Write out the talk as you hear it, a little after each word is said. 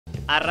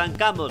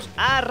Arrancamos,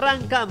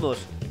 arrancamos.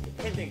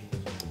 Gente,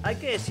 hay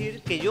que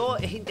decir que yo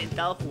he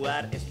intentado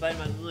jugar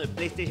Spider-Man 1 de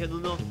PlayStation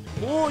 1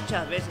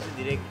 muchas veces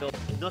en directo.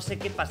 No sé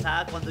qué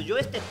pasaba. Cuando yo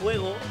este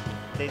juego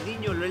de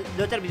niño lo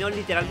he terminado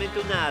literalmente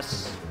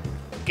unas...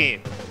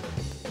 ¿qué?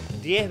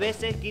 10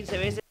 veces, 15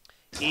 veces.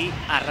 Y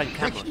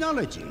arrancamos.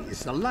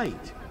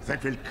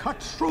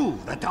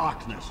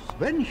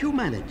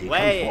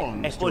 Güey,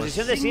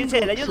 exposición de ciencia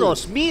del año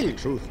 2000.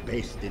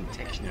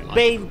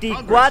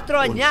 24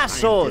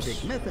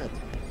 añazos.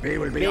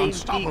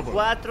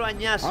 24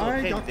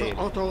 añazos, gente.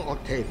 Otto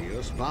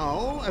Octavius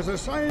vow as a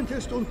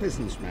scientist and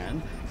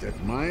businessman that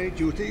my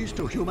duties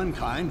to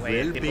humankind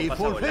will be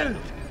fulfilled.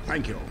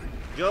 Thank you.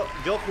 Yo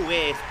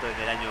jugué esto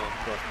en el año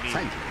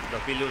 2000,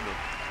 2001.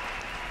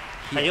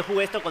 O sea, yo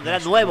jugué esto cuando era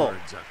nuevo.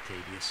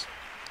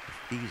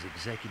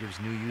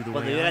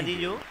 Cuando yo era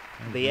niño,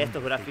 veía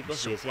estos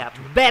gráficos y decía,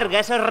 ¡verga,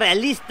 eso es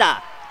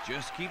realista!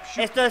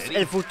 Esto es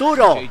el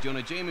futuro. De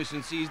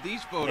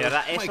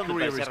verdad, eso me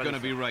parecía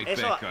realista.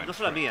 Eso no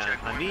solo a mí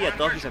y a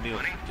todos mis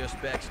amigos.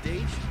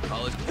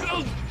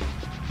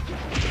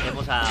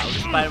 Tenemos a un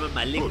Spider-Man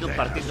maligno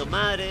partiendo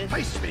madres,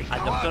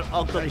 al Doctor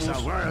Octopus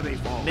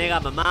mega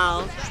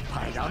mamado.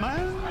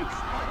 Spiderman.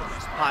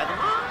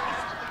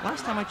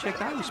 Last time I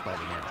checked, I was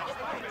Spider-Man.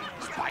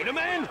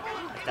 Spider-Man?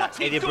 Está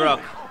Eddie Brock.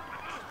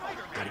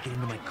 Gotta get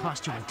into my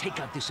costume and take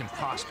out this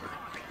imposter.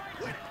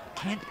 I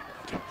can't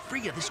get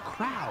free of this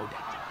crowd.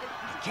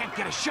 I can't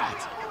get a shot.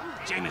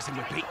 Jameson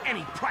would pay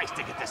any price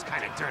to get this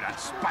kind of dirt on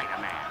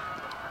Spider-Man.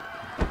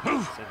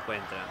 Se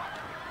encuentran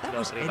That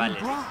los was Eddie rivales.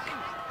 Brock.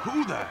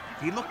 Who the?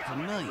 He looked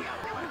familiar,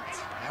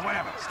 but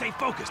whatever. Stay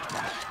focused,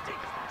 Brock.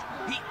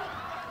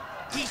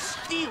 He's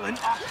stealing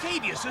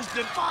Octavius's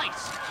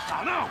device.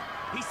 Oh no!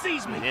 He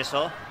sees En me.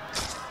 eso,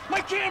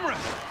 My camera.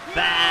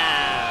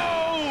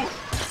 ¡bam!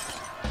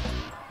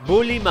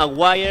 Bully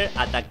Maguire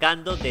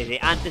atacando desde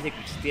antes de que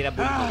existiera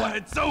Bully Maguire.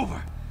 It's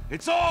over.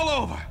 It's all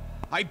over.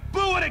 I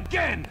blew it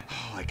again.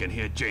 Oh, I can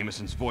hear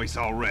Jameson's voice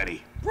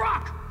already.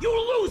 Brock, you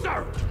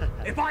loser!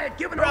 If I had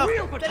given a Brock,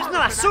 real eres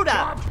una photographer basura.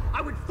 that job,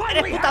 I would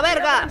finally Eres puta have the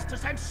verga. evidence to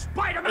send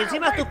Spider-Man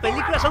Encima away tus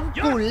películas son forever.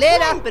 You're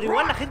culeras, screwed, pero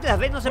igual la Brock. gente las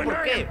ve, no sé When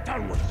por I qué. am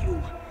done with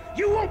you,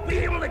 you won't be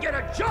able to get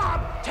a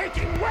job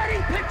taking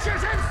wedding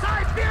pictures in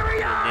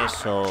Siberia!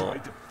 Eso,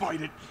 Tried to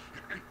fight it.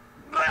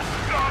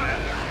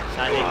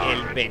 sale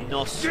el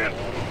venoso. Can't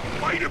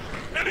fight it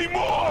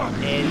anymore.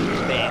 El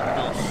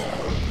venoso.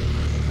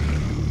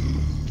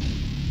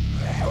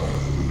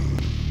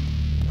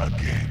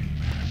 Again,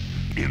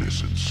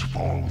 innocence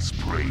falls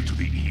prey to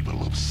the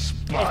evil of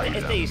Este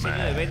diseño de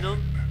Spider-Man. Venom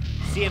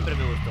siempre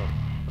me gustó.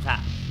 O sea,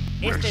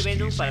 este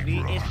Venom para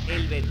mí es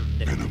el Venom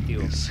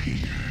definitivo. Venom is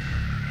here.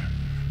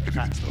 If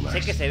sea, it's the sé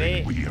last que se ve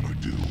thing we ever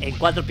do, en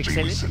 4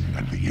 píxeles, Jameson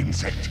and the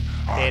insect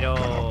are pero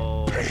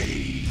gonna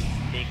pay.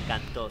 me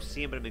encantó,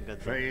 siempre me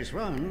encantó. Phase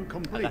 1 Acá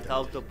completed. está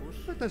Octopus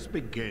Let us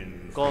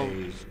begin con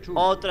phase 2.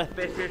 otra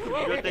especie de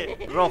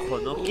superhéroe rojo,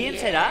 ¿no? ¿Quién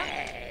será?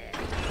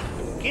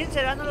 ¿Quién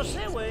será? No lo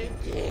sé, güey.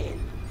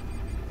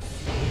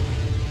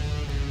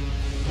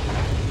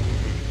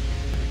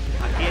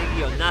 Aquí el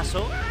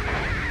guionazo.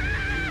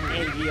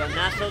 El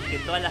guionazo que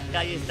todas las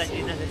calles están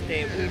llenas de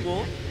este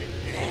humo,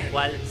 el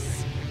cual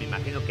me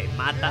imagino que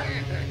mata.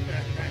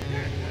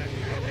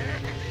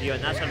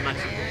 Guionazo al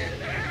máximo.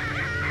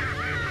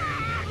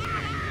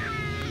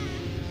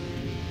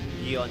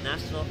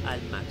 Guionazo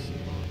al máximo.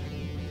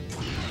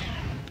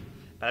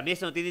 Para mí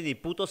esto no tiene ni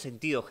puto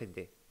sentido,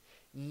 gente.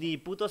 Ni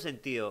puto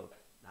sentido.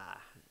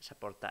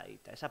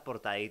 Esa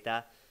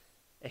portadita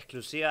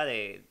exclusiva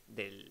del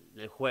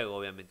juego,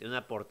 obviamente.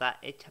 Una portada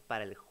hecha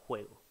para el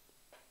juego.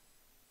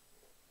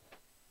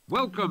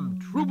 Welcome,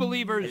 true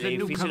believers El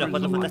and edificio de los newcomers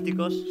Cuatro alike.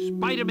 Fantásticos.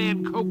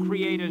 Spider-Man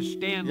co-creator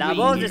Stan La Lee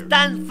voz de here.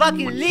 Stan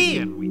fucking Once Lee.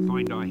 again, we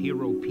find our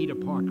hero Peter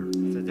Parker,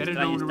 te better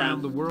extraña, known Stan.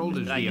 around the world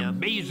Te as the extraña.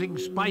 amazing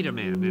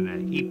Spider-Man in a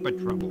heap of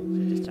trouble.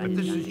 extraña, But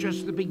this Stan. is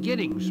just the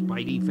beginning,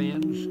 Spidey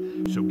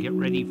fans. So get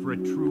ready for a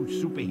true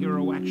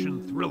superhero action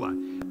thriller,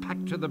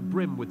 packed to the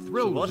brim with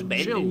thrills voz and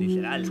vende, chills,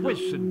 literal, ¿no?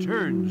 twists and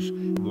turns,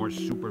 more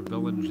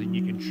supervillains than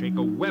you can shake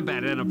a web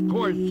at, and of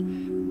course,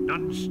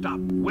 non-stop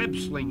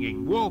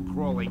web-slinging,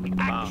 wall-crawling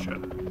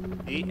action.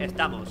 Y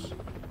estamos,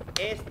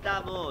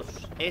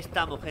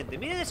 gente.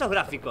 Miren esos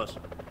gráficos.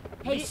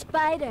 Hey,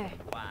 Spider.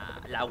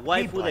 Wow, la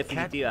waifu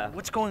definitiva.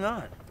 What's going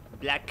on?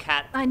 Black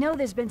Cat. I know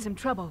there's been some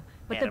trouble,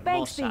 but the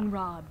bank's Hermosa. being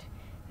robbed,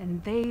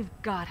 and they've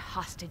got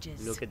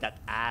hostages. Look at that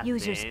ass,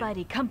 Use your man.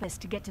 Spidey compass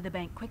to get to the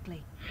bank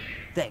quickly.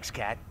 Thanks,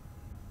 Cat.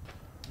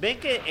 Ven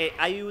que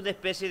hay una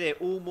especie de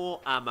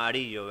humo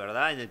amarillo,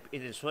 ¿verdad? En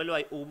el suelo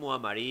hay humo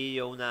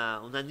amarillo,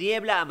 una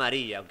niebla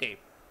amarilla, ok.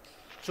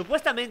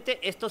 Supuestamente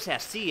esto se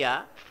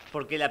hacía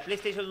porque la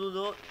PlayStation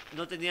 1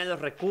 no tenía los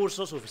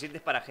recursos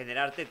suficientes para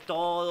generarte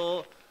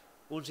todo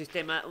un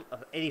sistema,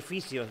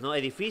 edificios, ¿no?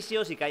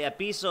 Edificios y caía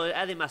piso,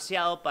 era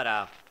demasiado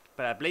para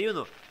Play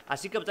 1.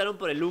 Así que optaron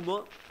por el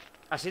humo,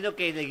 haciendo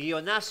que en el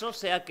guionazo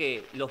sea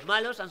que los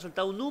malos han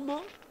soltado un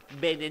humo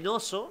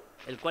venenoso,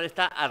 el cual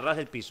está a ras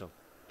del piso.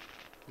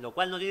 Lo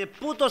cual no tiene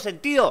puto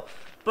sentido,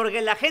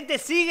 porque la gente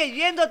sigue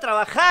yendo a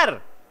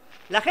trabajar.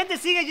 La gente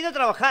sigue yendo a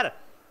trabajar.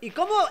 ¿Y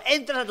cómo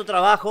entras a tu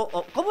trabajo?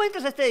 ¿O cómo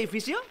entras a este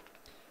edificio?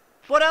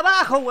 Por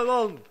abajo,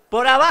 huevón.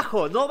 Por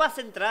abajo. No vas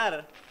a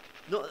entrar.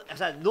 No, o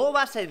sea, no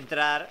vas a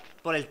entrar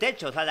por el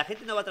techo. O sea, la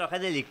gente no va a trabajar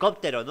en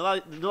helicóptero.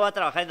 No va a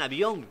trabajar en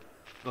avión.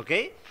 ¿Ok?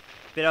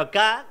 Pero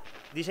acá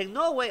dicen,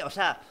 no, güey. O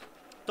sea,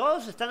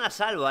 todos están a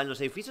salvo. En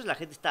los edificios la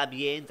gente está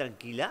bien,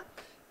 tranquila.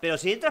 Pero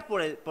si entras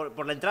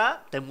por la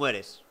entrada, te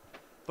mueres.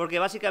 Porque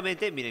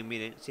básicamente,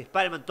 miren, si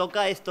Spiderman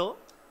toca esto,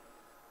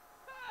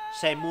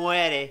 se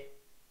muere.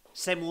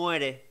 Se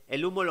muere.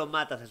 El humo lo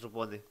mata, se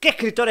supone. ¿Qué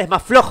escritores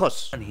más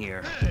flojos?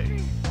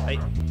 Ahí.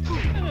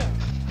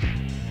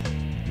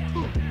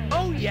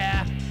 Oh,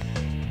 yeah.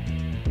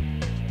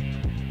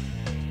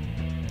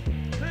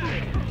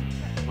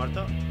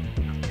 ¿Muerto?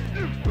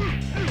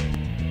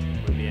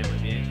 Muy bien, muy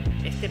bien.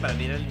 Este para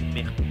mí era el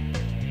mejor.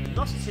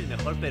 No sé si el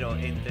mejor, pero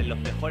entre los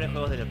mejores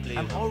juegos de los Play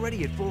 1.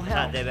 O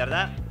sea, de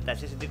verdad, te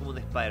hacía sentir como un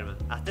Spider-Man.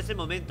 Hasta ese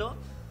momento,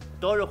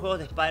 todos los juegos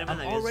de Spider-Man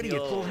habían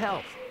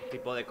sido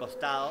tipo de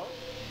costado.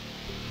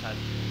 O sea,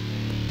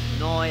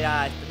 no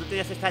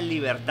tenías esta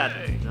libertad,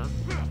 ¿no?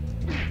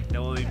 De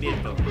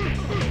movimiento.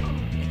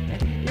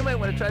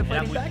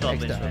 Era muy top en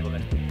su época.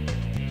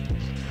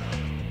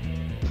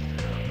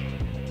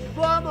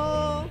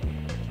 ¡Vamos!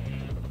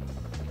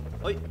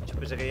 Uy, yo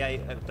pensé que ya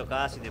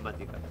tocaba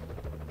cinemática.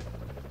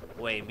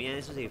 Güey, miren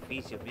esos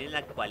edificios, miren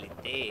la cualidad.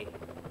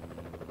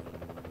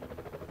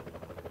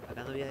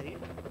 ¿Acá no había nadie?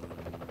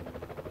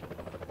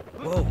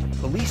 Whoa,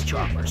 police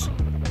choppers.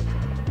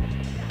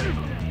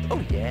 Oh,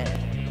 yeah.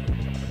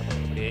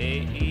 Ok,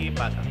 y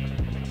para acá.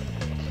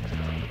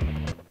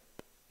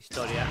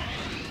 Historia.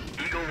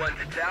 Eagle 1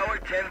 to tower,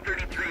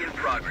 1033 in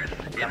progress.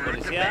 La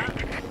policía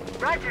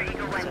Roger,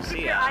 Eagle 1.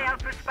 Keep your eye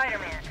out for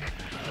Spider-Man.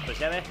 La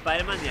policía ve a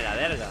Spider-Man y a la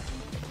verga.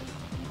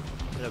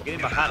 Se lo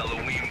quieren bajar.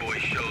 Halloween boy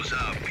shows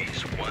up,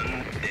 he's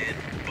one dead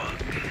bug.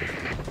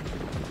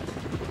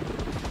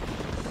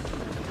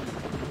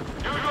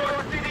 New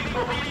York City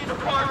Police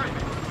Department.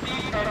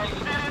 See and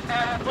desist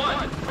at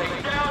once.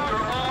 Lay down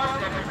your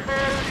arms and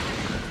prepare to...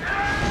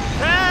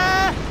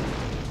 ¡Ah!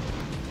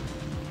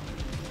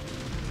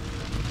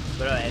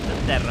 Bro, esto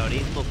es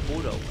terrorismo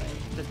puro, güey.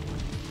 Esto es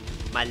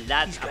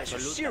maldad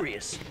absoluta.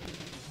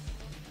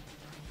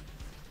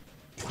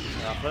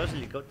 Abajo de los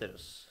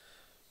helicópteros.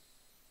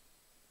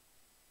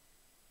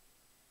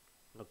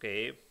 Ok.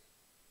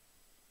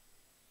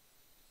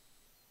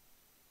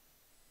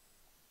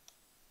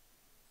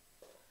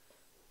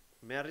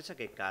 Me da risa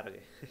que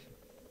cargue.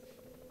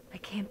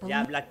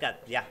 Ya, Black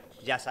Cat,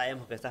 ya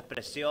sabemos que estás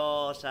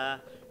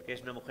preciosa, que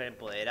es una mujer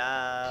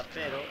empoderada,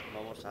 pero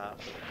vamos a...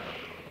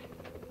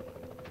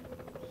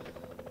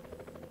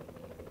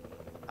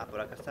 por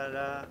acá está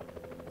la...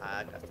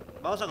 acá está.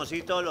 Vamos a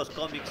conseguir todos los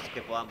cómics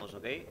que podamos,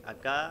 ¿ok?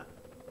 Acá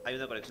hay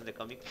una colección de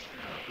cómics.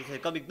 Dice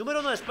el cómic número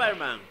 1 de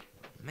Spider-Man.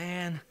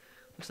 Man,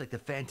 looks like the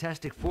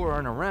Fantastic Four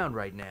aren't around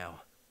right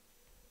now.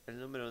 El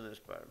número 1 de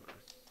Spider-Man.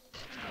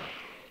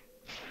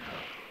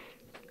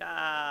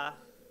 Acá.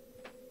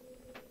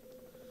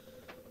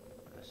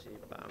 Así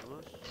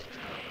vamos.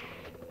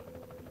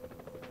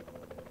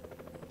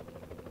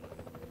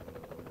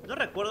 No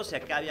recuerdo si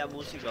acá había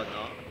música o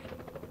no.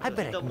 I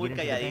bet I can muy get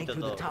into the bank calladito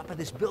through the todo. top of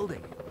this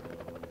building.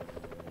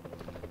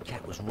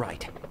 Cat was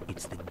right.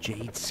 It's the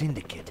Jade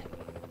Syndicate.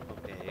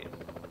 Ok.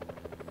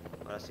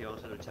 Ahora sí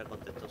vamos a luchar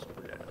contra estos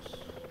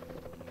culeros.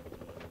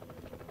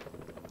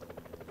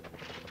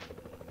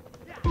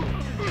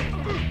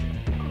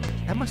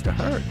 That must have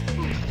hurt.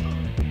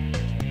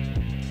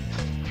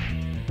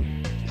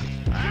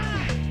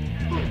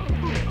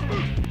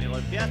 ¿Me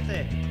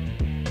golpeaste?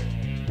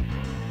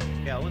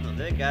 Queda uno,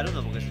 debe quedar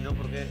uno porque si no,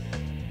 ¿por qué?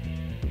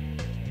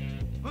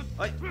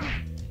 ¡Ay!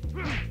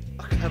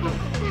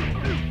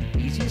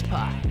 Easy as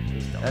pie.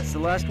 That's the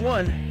last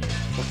one.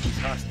 Hope these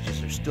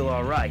hostages are still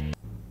all right.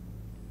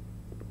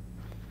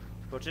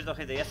 Por cierto,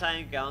 gente, ya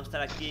saben que vamos a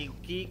estar aquí en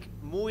Kick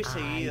muy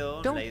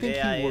seguido. don't La think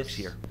idea he works es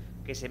here.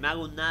 que se me haga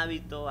un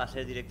hábito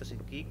hacer directos en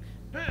Kick.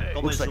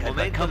 Como en Looks su like I've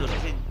got momento los company.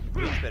 hice en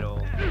Twitch, pero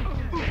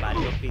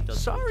valió pito.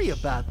 Sorry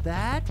about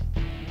that.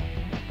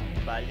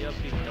 Valió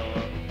pito.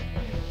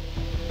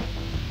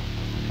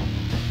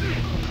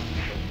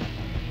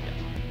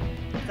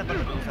 Ya. Esta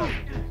parte me gusta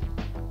bastante.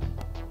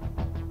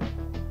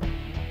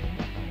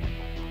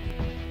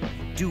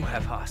 Do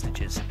have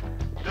hostages.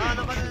 No,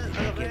 no maten a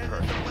los rehenes, no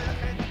muera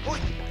gente. ¡Uy!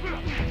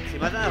 Si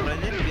matan a los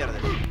rehenes,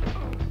 pierden.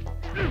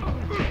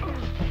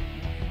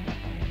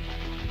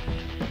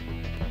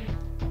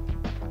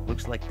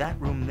 Looks like that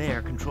room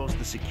there controls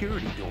the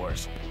security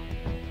doors.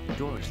 The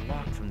door is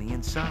locked from the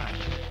inside.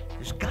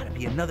 There's gotta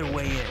be another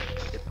way in.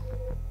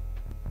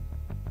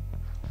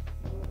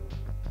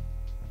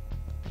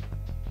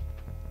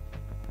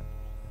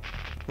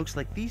 Looks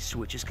like these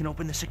switches can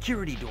open the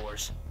security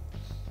doors.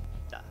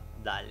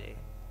 Dale.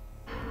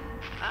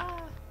 Ah.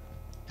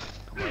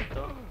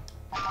 Muerto.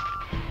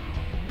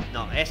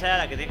 No, esa era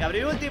la que tenía que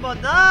abrir último.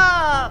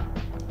 ¡No!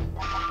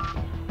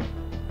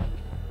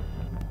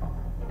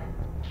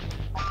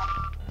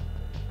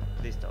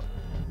 Listo.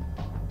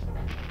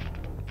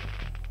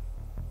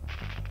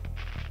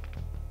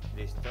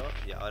 Listo.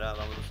 Y ahora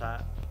vamos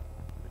a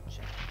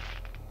luchar.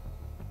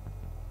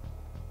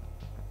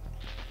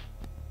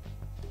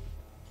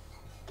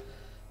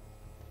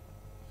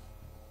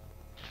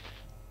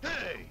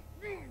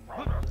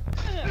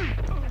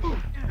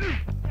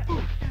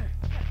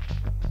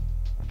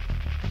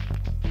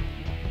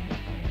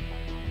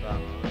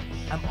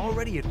 I'm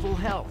already at full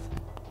health.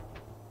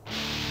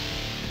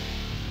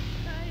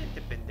 Ay,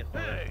 este pendejo.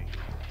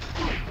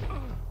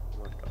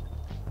 Muerto.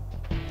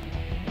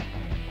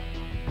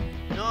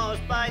 No,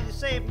 Spidey,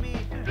 save me.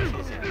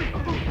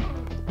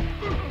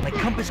 My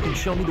compass can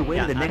show me the way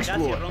to the next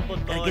floor.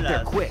 Gotta get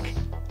there quick.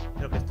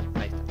 Creo que esto,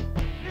 ahí está.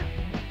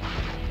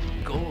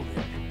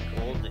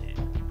 Golden.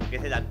 Que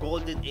es de la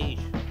Golden Age.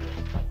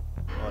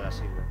 Ahora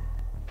sí, güey.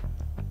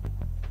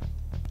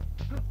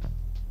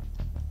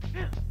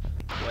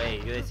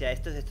 Güey, yo decía,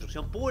 esto es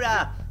destrucción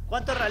pura.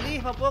 ¿Cuánto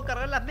realismo? Puedo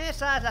cargar las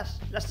mesas,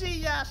 las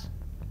sillas.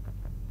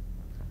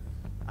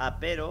 Ah,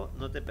 pero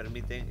no te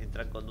permiten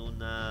entrar con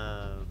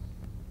una...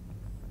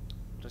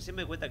 Recién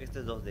me di cuenta que esto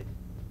es 2D.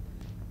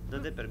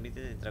 No te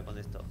permiten entrar con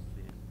esto.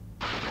 Miren.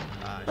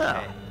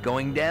 Ah,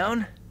 going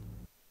down.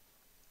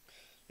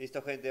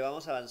 Listo, gente,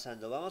 vamos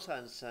avanzando, vamos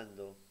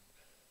avanzando.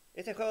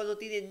 Este juego no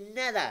tiene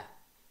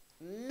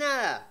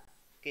nada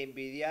que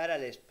envidiar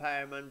al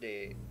Spiderman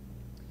de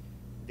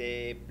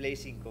Play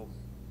 5.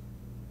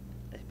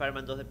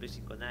 Spiderman 2 de Play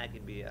 5, nada que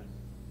envidiar.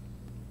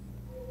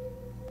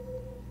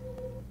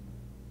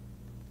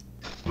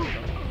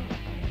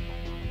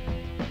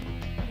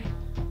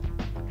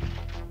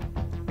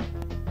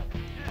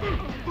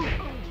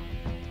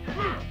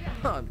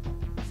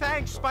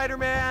 Thanks,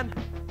 Spider-Man.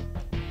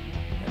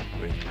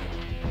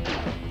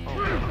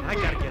 Oh, I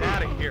gotta get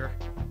out of here.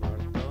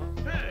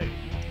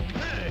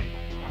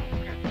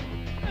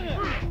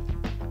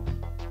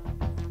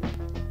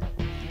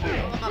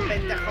 Toma,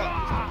 pendejo.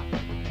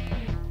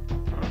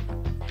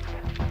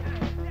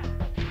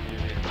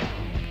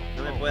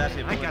 No me puedas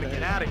I gotta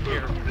get out of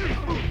here.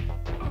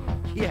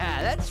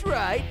 Yeah, that's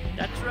right.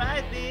 That's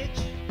right, bitch.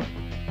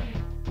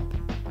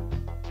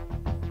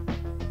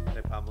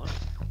 Trepamos.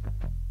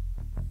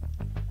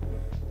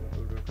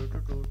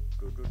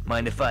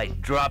 Mind if I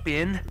drop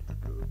in?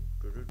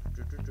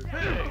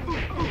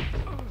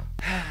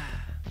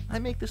 I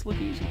make this look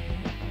easy.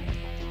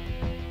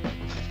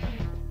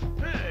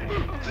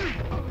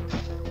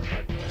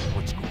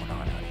 What's going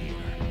on out here?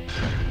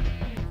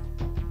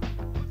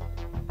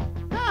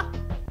 ¡Ah!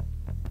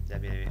 Ya,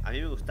 mira, a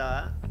mí me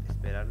gustaba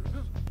esperarlos.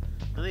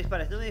 No me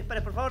dispares,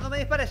 por favor, no me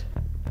dispares.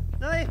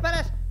 No me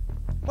dispares.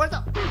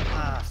 ¡Muerto!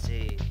 Ah,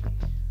 sí.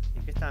 ¿Y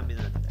qué estaban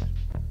viendo en la tele?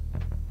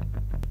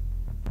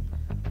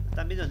 No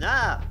están viendo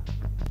nada.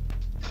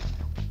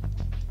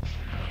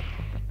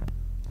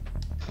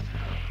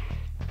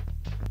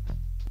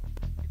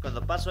 Y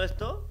cuando paso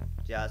esto,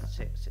 ya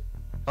se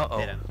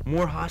enteran.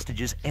 More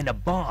hostages and a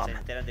bomb. Se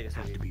enteran de que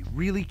soy Have to be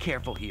really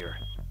careful here.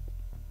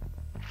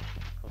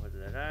 Cógete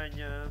la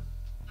araña.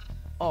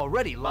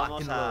 Already locked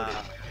Vamos and a... loaded.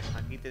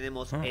 Aquí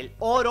tenemos el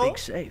oro. Big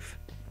safe.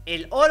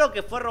 El oro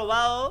que fue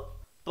robado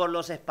por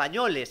los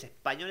españoles.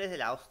 Españoles de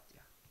la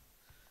hostia.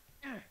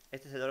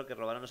 Este es el oro que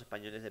robaron los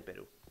españoles de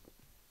Perú.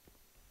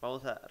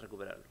 Vamos a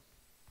recuperarlo.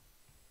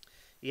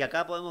 Y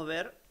acá podemos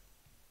ver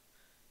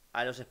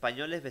a los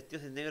españoles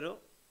vestidos de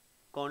negro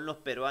con los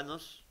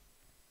peruanos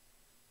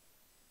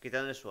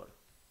quitándole su oro.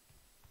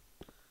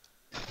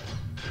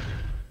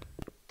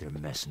 They're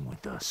messing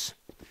with us.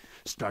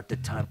 Start the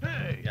time.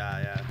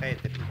 Ya,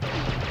 cállate.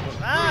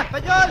 ¡Ah,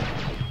 español!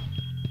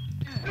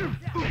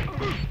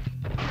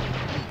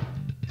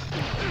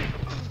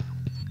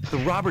 The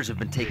robbers have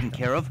been taken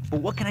care of,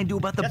 but what can I do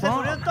about the ¡Ya se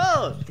bomb? murieron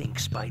todos! Think,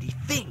 Spidey,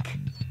 think.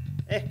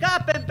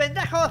 ¡Escapen,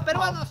 pendejos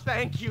peruanos! Oh,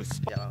 thank you,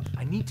 Ya,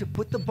 I need to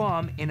put the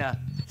bomb in a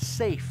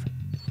safe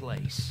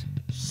place.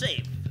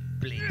 Safe,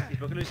 please. ¿Y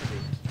por qué lo hice así?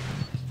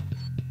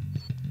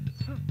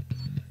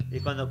 Y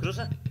cuando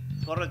cruza,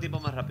 corre el tiempo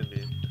más rápido,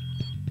 miren.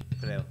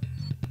 Creo.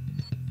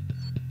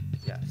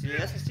 Ya, si le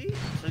das así,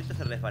 solito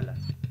se resbala.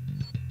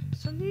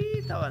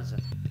 Solito avanza.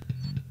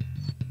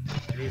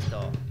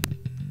 Listo.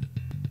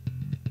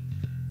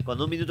 Con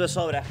 1 minuto de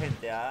sobra,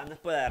 gente, ¿ah? No es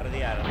por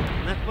alardear.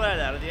 No es por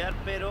alardear,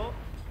 pero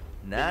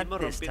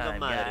venimos rompiendo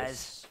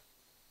madres.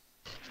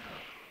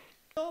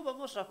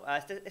 Vamos a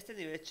este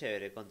nivel es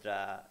chévere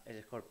contra el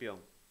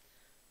escorpión.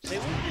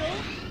 Según yo,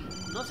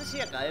 no sé si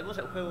acabemos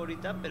el juego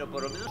ahorita, pero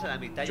por lo menos a la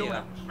mitad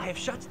llegamos. I have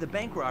shot to the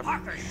bank robber.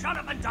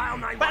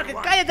 ¡Parker,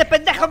 cállate,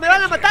 pendejo! ¡Me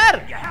van a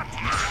matar!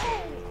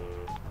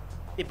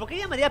 ¿Y por qué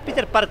llamaría a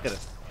Peter Parker?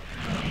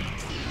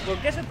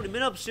 Porque esa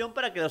primera opción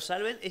para que lo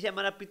salven es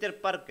llamar a Peter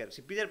Parker.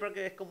 Si Peter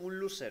Parker es como un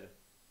loser.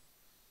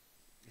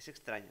 Es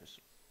extraño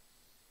eso.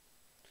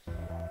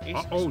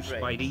 Uh-oh,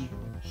 Spidey.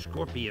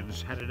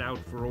 Scorpions had it out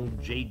for old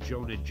J.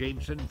 Jonah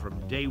Jameson from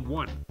day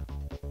one.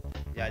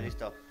 Ya,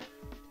 listo.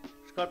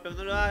 Scorpion,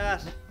 no lo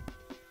hagas.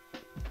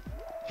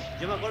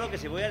 Yo me acuerdo que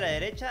si voy a la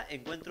derecha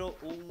encuentro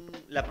un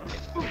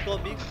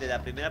cómic de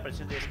la primera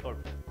versión de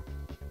Scorpion.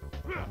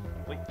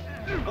 Uy.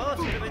 Puedo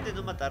simplemente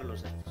no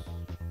matarlos estos,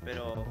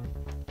 pero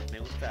me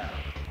gusta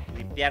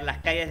limpiar las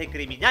calles de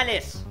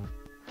criminales.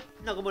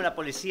 No como la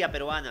policía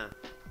peruana.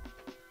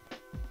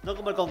 No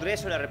como el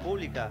Congreso de la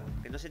República,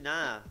 que no hace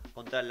nada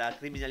contra la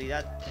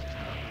criminalidad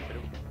en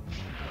Perú.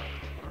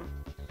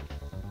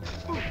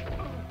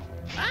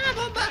 ¡Ah,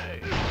 bomba!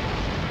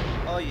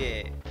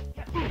 Oye.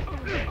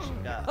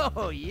 Chingada.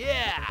 Oh,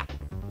 yeah!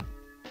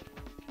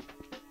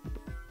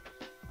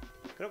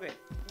 Creo que...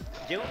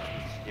 ¿Llego?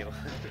 Llego.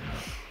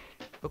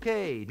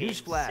 Okay, Pensé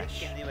newsflash.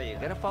 que no iba a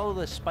llegar. Gotta follow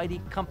the Spidey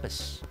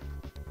compass.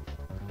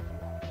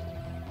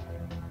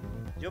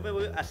 Yo me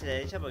voy hacia la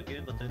derecha porque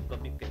quiero encontrar el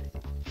cómic que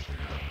necesito.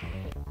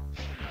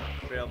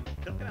 Pero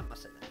creo que era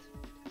más adelante.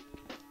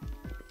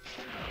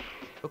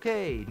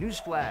 Okay,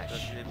 newsflash.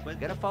 Si lo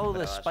encuentro, Gotta follow the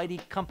para abajo. Spidey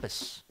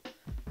compass.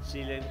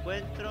 Si lo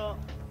encuentro,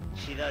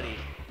 Shidori.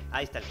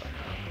 Ahí está el cómic.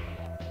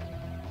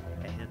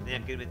 No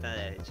tenía que irme tan a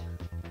la derecha.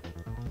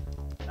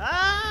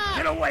 ¡Ah!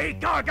 Get away,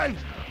 Gargan!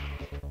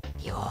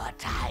 Your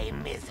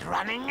time is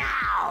running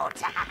out.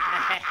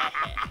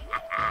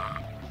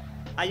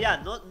 Allá,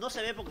 no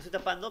se ve porque estoy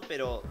tapando,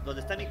 pero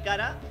donde está mi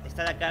cara,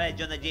 está la cara de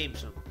Jonah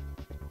Jameson.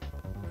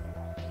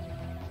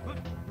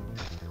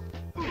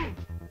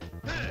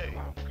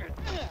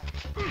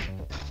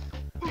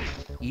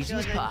 Easy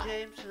as Jonah pie.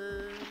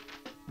 Jameson.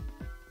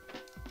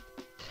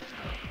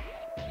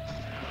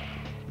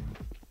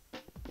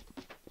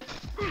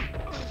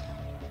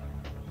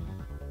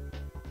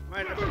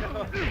 Muerto,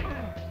 pendejo.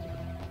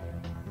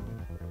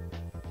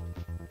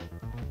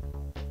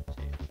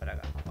 Sí, para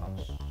acá,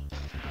 vamos.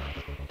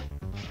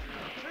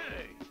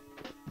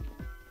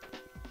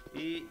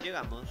 Y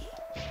llegamos.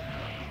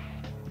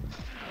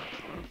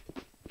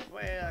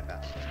 Fuera de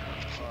acá.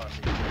 Oh,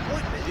 sí.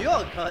 ¡Uy, me dio!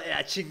 ¡Hijo de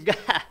la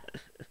chingada!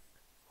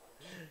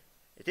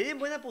 Tienen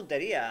buena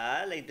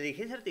puntería, ¿eh? La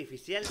inteligencia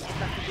artificial es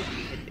bastante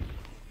inteligente.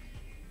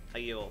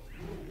 Ahí llegó.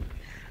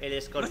 El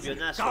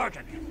escorpionazo.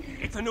 Gargan,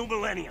 it's a new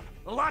millennium.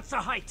 Lots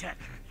of high tech.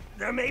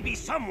 There may be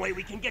some way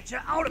we can get you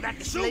out of that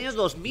Es el suit. año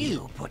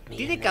 2000.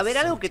 Tiene que haber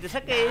algo que te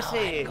saque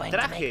ese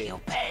traje.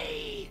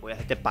 Voy a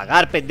hacerte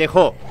pagar,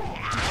 pendejo.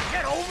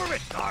 Get over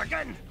it,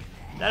 Gargan.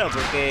 Claro,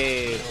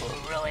 porque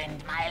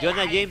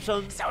Jonah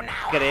Jameson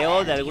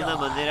creó de alguna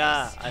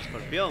manera a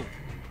Escorpión.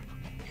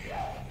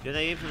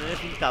 Jonah Jameson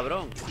es un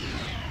cabrón.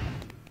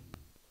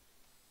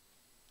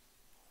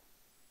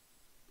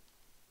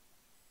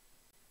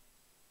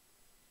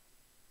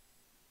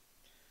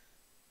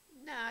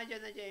 No,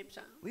 Jonah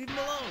Jameson. Leave him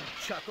alone,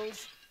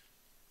 Chuckles.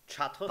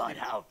 Chatos. But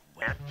out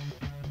where?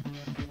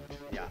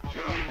 Ya.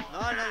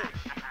 No, no.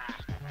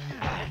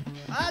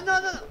 Ah, no,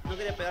 no, no. No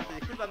quería pegarte,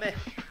 discúlpame.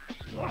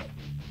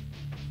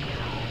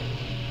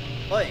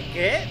 Oye,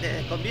 ¿qué? Desde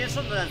el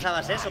comienzo no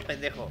lanzabas eso,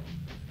 pendejo.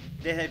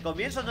 Desde el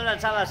comienzo no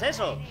lanzabas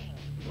eso.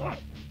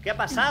 ¿Qué ha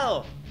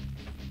pasado?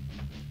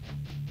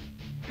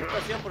 Esto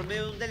ha sido por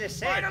medio de un DLC.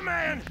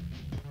 Spiderman!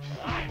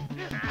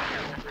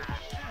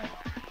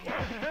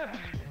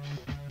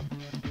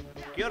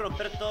 Quiero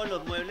romper todos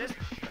los muebles.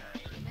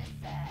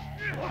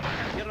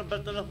 Quiero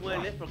romper todos los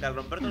muebles porque al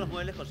romper todos los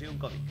muebles consigo un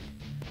cómic.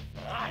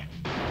 Ahí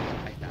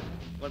está.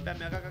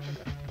 Golpeame acá, acá, acá.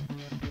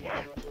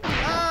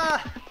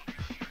 ¡Ah!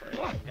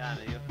 Ya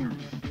me dio.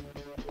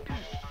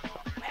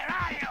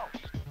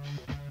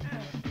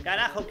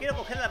 Carajo, quiero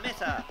coger la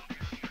mesa.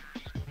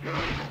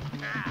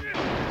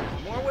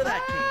 More where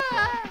that came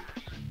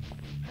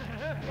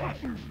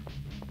from.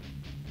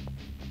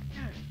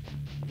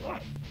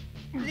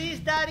 Please,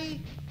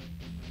 Daddy.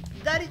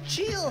 Daddy,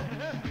 chill.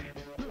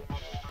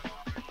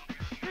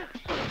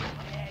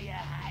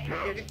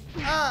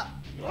 ¡Ah!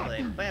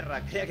 Joder,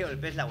 perra, quería que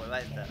golpees la hueva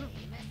esta.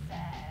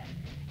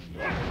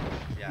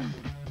 Ya.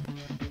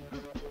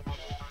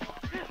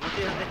 No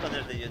tienes que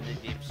esconderte, John de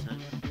Gibson.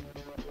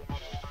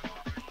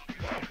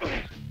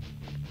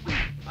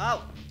 ¡Au!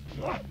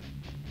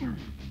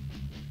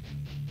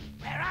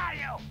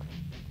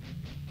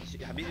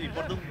 Sí, a mí no me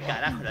importa un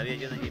carajo la vida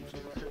de John de Gibson.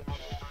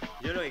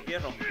 Yo lo que quiero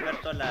es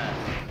romper todas las...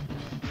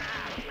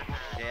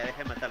 Ya, deja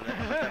de matarlo,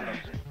 deja de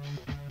matarlo.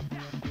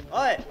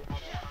 ¡Oye!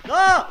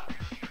 ¡No!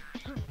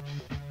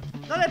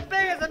 ¡No le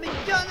pegues a mi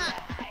Jonah!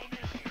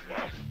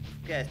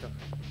 ¿Qué es esto?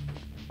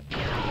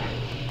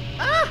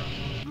 ¡Ah!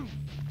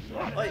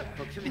 ¡Oye!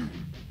 ¿Por qué me...?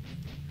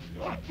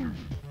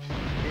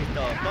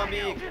 Listo,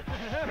 cómic.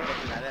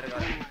 La verga.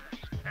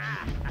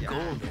 Ya.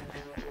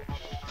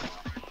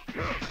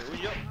 Según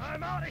yo.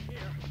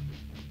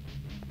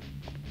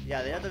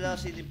 Ya, del otro lado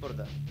sí no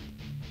importa.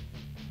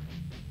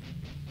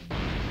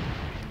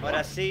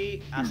 Ahora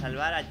sí, a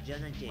salvar a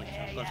Jonah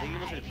Jameson.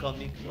 Conseguimos el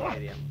cómic que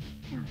queríamos.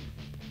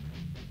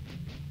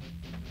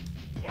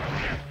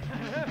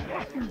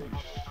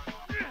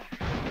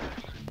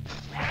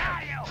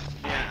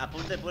 Mira,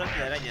 apunte pura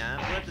telaraña,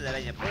 pura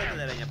telaraña, pura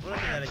telaraña, pura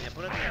telaraña,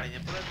 pura telaraña,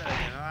 pura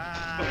telaraña.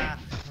 ¡Ah!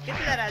 ¿Qué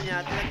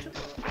telaraña? Te la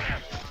chupo.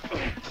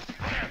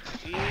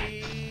 Y...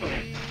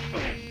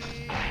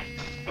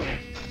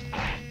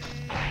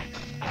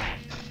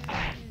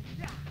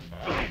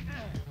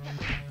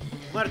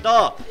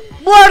 ¡Muerto!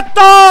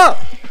 ¡Muerto!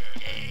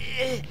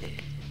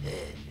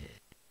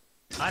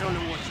 I don't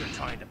know what you're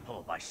trying to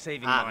pull by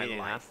saving my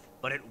life,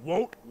 but it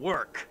won't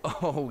work.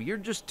 Oh, you're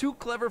just too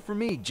clever for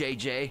me,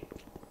 JJ.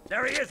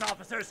 There he is,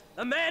 officers.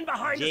 The man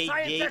behind the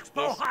Science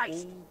Expo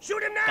heist.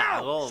 Shoot him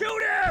now! Cagón.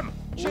 Shoot him!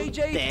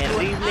 JJ,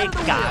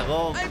 terrible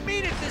cagón. I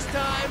mean it this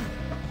time.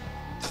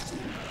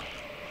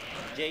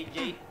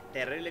 JJ,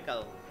 terrible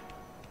cagón.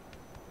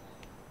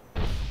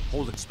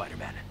 Hold it,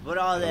 Spider-Man.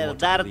 Brother,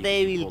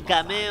 Daredevil,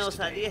 cameos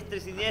a diestra y Got to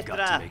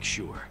siniestra. make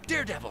sure.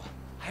 Daredevil,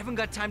 I haven't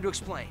got time to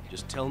explain.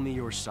 Just tell me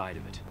your side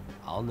of it.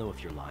 I'll know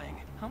if you're lying.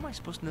 How am I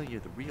supposed to know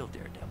you're the real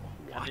Daredevil?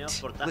 Cameos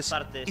por todas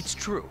Listen, partes. it's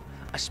true.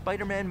 A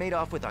Spider-Man made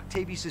off with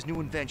Octavius'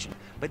 new invention,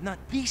 but not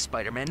the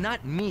Spider-Man,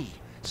 not me.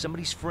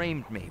 Somebody's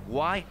framed me.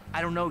 Why?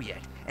 I don't know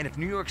yet. And if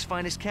New York's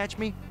finest catch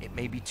me, it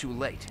may be too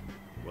late.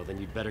 Well, then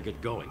you'd better get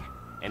going.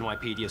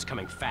 NYPD is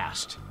coming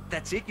fast.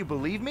 That's it? You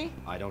believe me?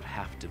 I don't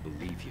have to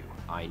believe you.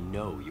 I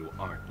know you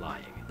aren't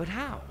lying. But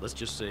how? Let's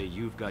just say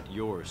you've got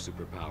your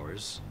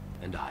superpowers,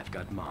 and I've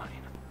got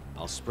mine.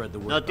 I'll spread the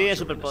word. No tiene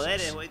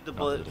superpoderes, güey. Tu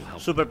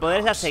superpoder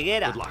es la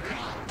ceguera. Good luck.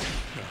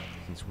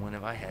 Since when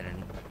have I had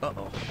any?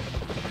 Uh-oh.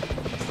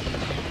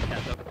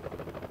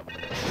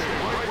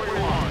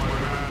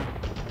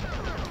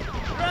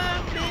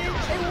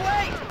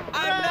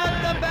 I'm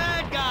not the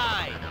bad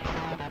guy!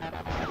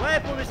 Güey,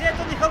 publicidad de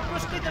Tony Hawk Pro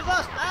Skater 2.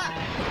 Ah.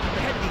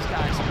 Ahead of these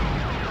guys.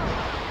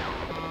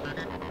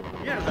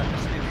 Mierda, no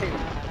se ve.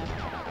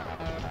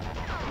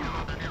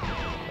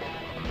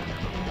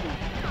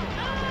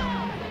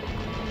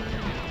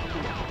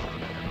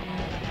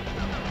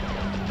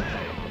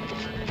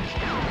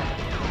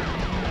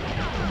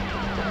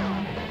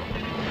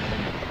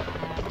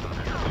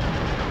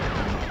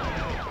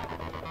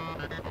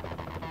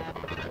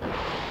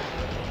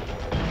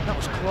 That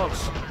was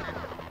close.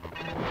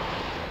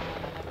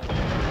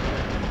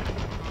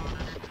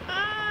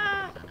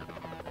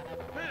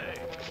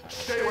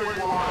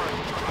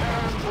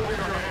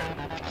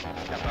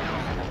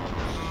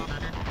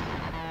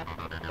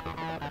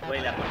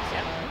 Güey, la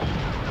policía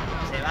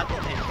se va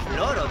con el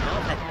floro, ¿no?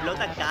 O sea,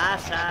 explota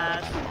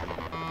casas.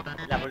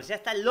 La policía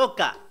está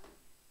loca.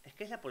 Es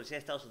que es la policía de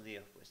Estados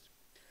Unidos, pues.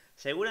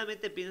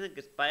 Seguramente piensan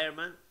que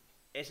Spider-Man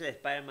es el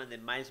Spider-Man de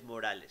Miles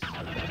Morales.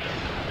 Como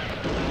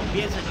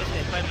piensan que es el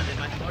Spider-Man de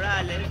Miles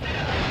Morales,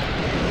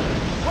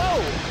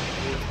 ¡Wow!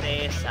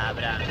 ustedes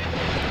sabrán.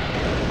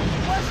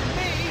 Wasn't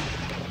me!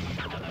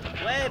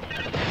 Güey,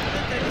 una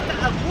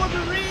entrevista a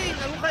Wolverine,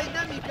 aguja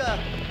dinámica.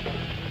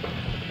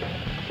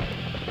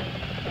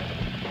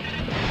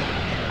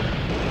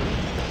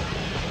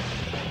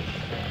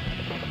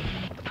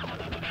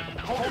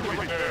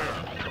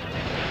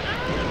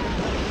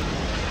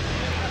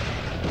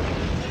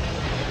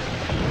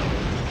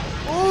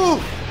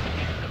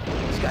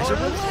 These guys are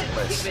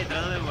relentless.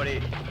 Mientras no me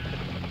morí.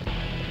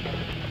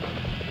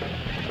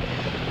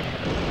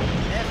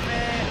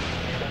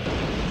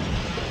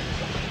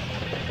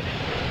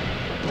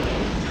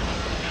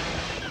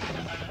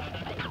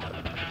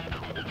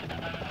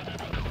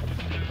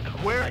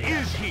 Where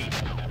is he?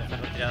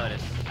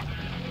 Francotiradores.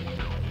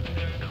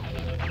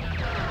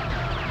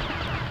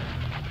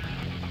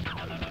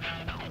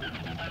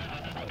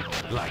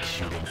 Like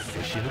shooting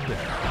fish in a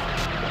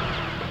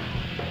barrel.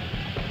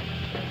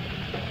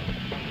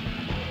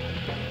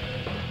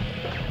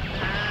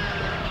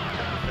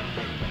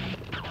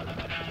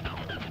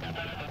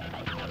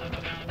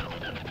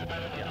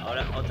 Y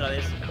ahora otra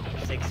vez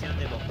sección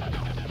de bombas.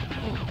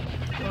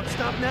 Don't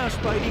stop now,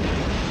 Spidey.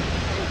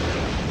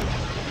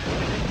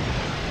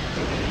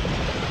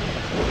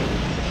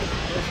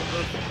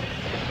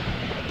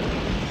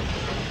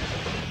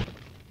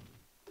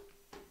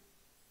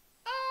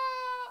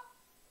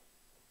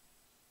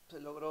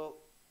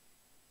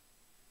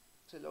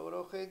 Se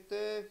logró,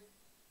 gente.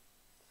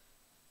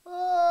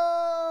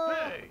 ¡Ah!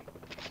 Hey!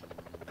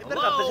 Es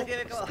verdad, pensé que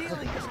había acabado.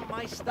 Stealing isn't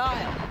my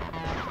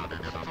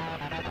style.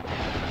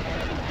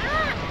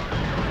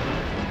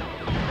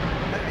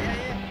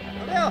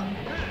 ¡Lo veo!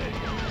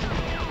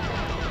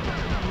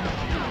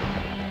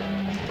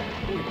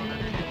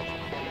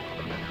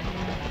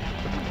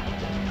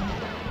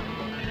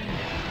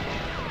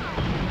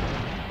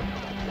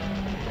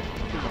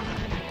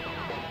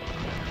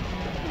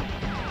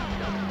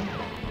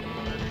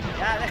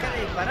 ¡Ya, deja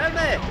de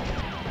dispararme!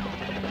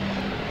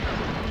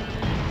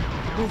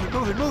 Move it,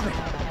 move it, move it.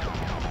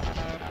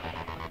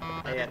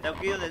 Tengo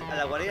que ir a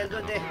la guarida del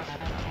duende.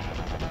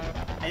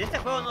 En este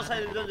juego no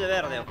sale el duende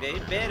verde, ¿ok?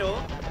 Pero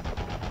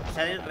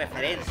salen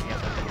referencias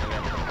al duende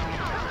verde.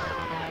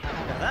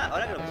 ¿Verdad?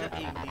 Ahora que lo pienso,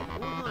 en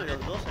ninguno de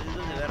los dos sale el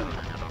duende verde.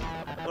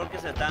 Porque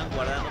se estaban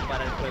guardando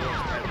para el juego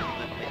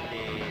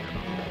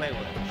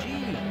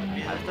Gee,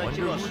 Miren I esto, wonder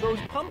chicos. who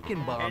those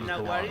pumpkin bombs En la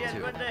belong guarida del to.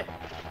 duende.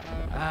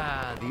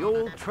 Ah, the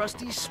old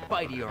trusty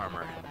Spidey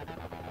armor.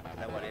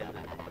 La guardia del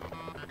duende.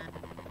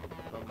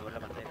 Vamos a mover la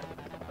pantalla.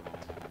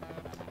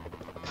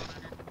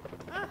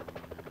 Ah.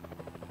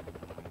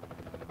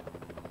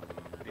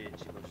 Bien,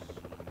 chicos.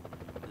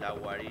 La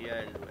guarida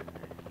del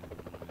duende.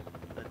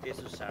 No tiene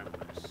sus armas.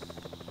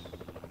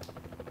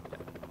 Ya,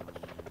 vamos.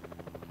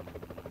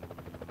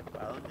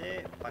 ¿Para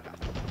dónde? Para acá.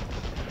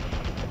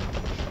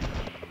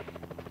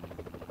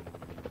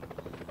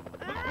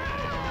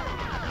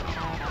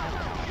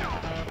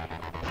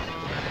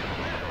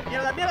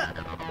 ¡Mierda, mierda!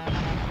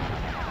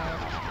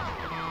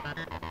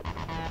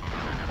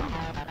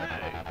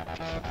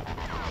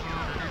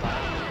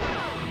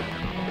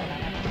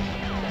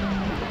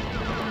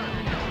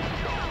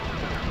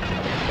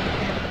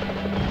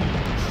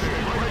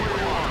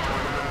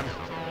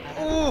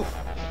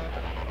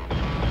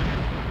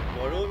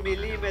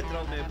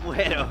 milímetro me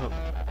muero.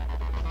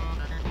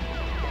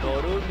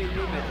 Por 1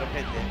 milímetro,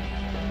 gente.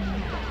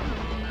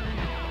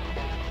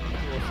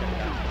 Estuvo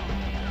cerca.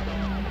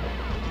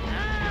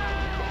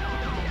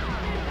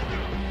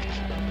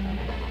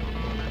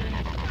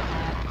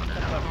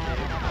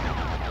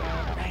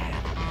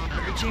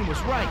 Mary Jane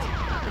was right.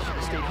 I should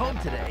have stayed home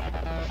today.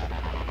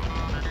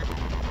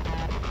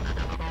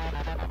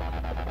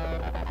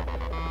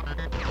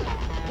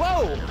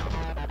 Whoa!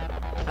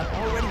 I'm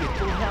already at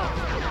full health.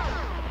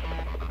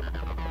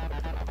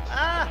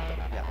 ¡Ah!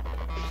 Ya,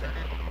 puse.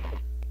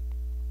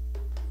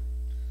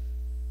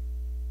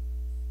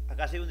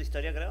 Acá sigue una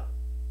historia, creo.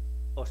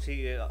 O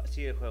sigue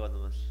el juego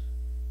nomás.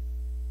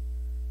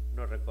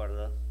 No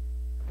recuerdo.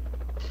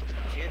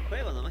 Sigue el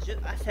juego nomás. Yo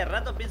hace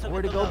rato pienso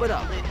que toca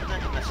una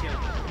animación.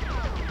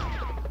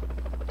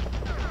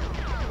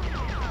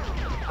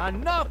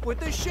 Enough with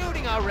the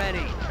shooting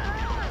already.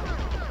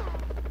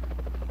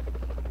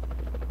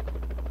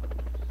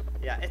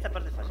 Ya, esta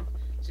parte es fácil.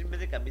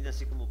 Simplemente camina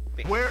así como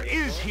pendejo. Where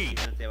is he? Y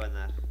no te van a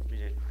dar.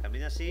 Miren,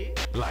 camina así.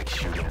 Like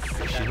shooting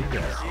fish in a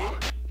Camina barrel.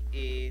 así.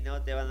 Y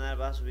no te van a dar,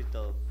 vas a subir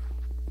todo.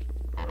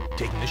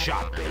 Taking the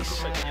shot, Es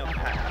base. un pequeño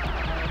hack.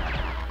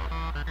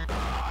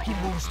 He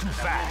moves too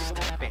fast.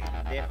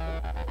 Pendejo.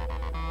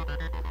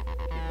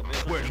 Y como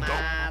esos Where'd he go?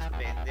 más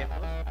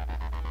pendejos.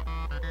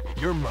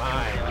 You're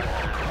mine.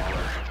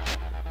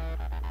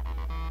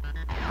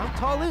 How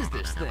tall is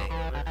this thing?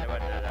 No te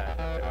van a dar,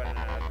 no te van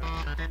a dar.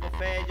 Tengo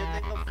fe, yo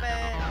tengo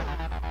fe.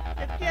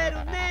 Yo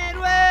quiero un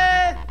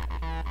héroe.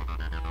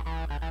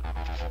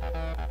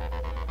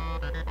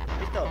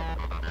 ¿Listo?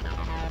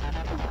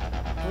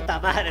 Puta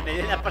madre, me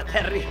dio en la parte de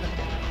arriba.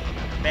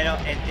 Pero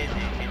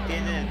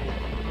entienden el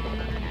punto.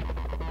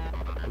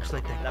 Looks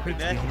like that La crate's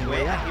primera the vez que only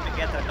jugué, way aquí out. me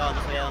quedé atracado,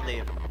 no sabía dónde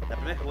ir. La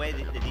primera vez que jugué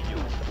de niño.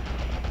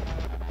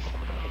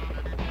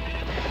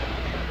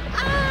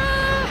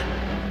 ¡Ah!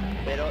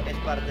 Pero es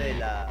parte de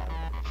la...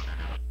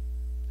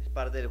 Es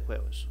parte del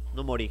juego eso.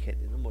 No morí,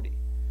 gente, no morí.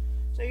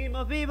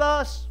 ¡Seguimos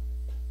vivos!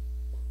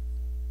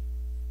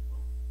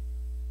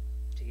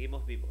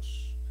 Seguimos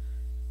vivos.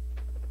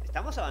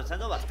 Estamos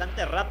avanzando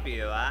bastante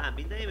rápido, ¿ah? A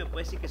mí nadie me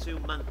puede decir que soy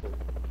un manco.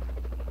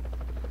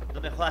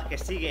 No me jodas que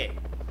sigue.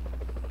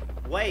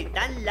 Güey,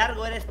 ¿tan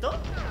largo era esto?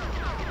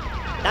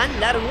 ¿Tan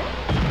largo?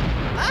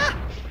 ¡Ah!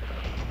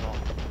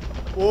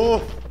 No.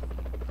 ¡Uf!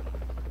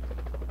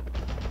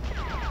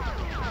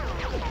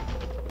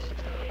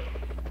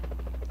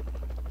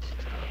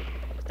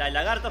 Está el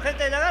lagarto,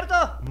 gente, el lagarto.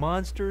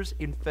 Monsters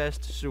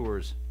infest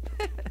sewers.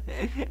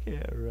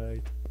 Yeah,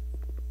 right.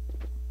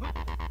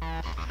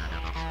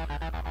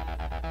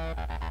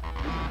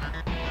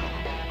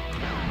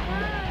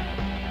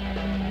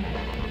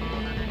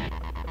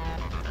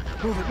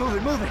 Move it, move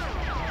it, move it!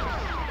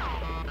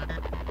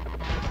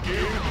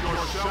 Give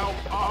yourself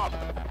up.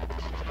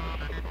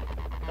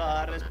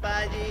 Corre,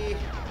 Spidey.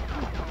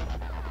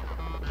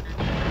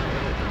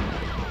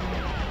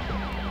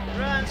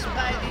 Run,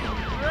 Spidey,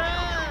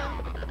 run.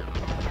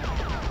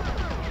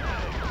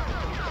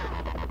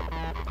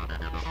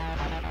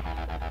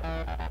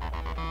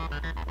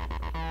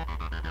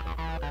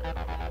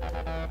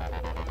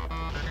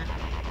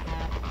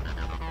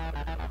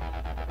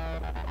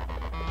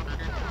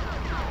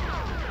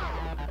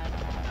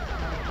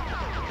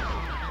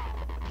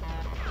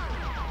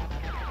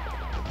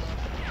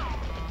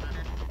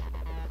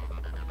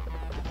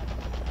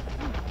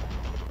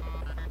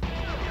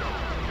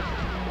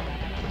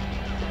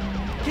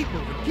 Keep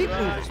moving, keep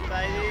Run, moving!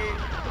 Spidey.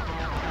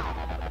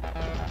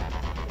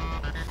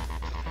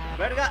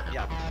 Verga,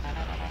 ya.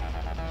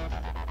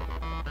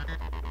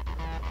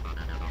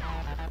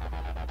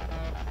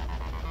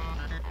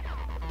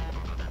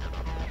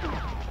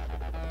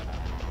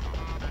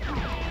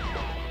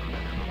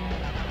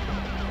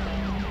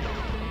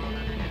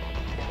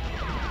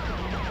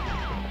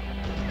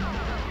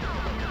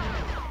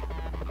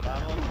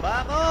 ¡Vamos,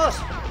 vamos!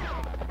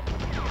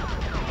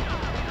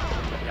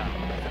 Ya,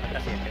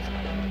 casi empieza.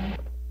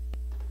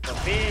 ¡Por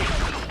fin!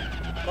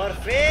 ¡Por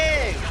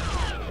fin!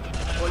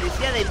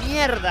 ¡Policía de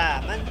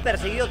mierda! Me han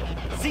perseguido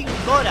 5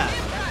 horas.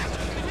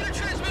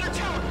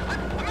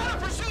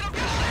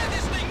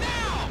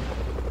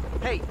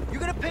 Hey, you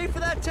gonna pay for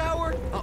that tower?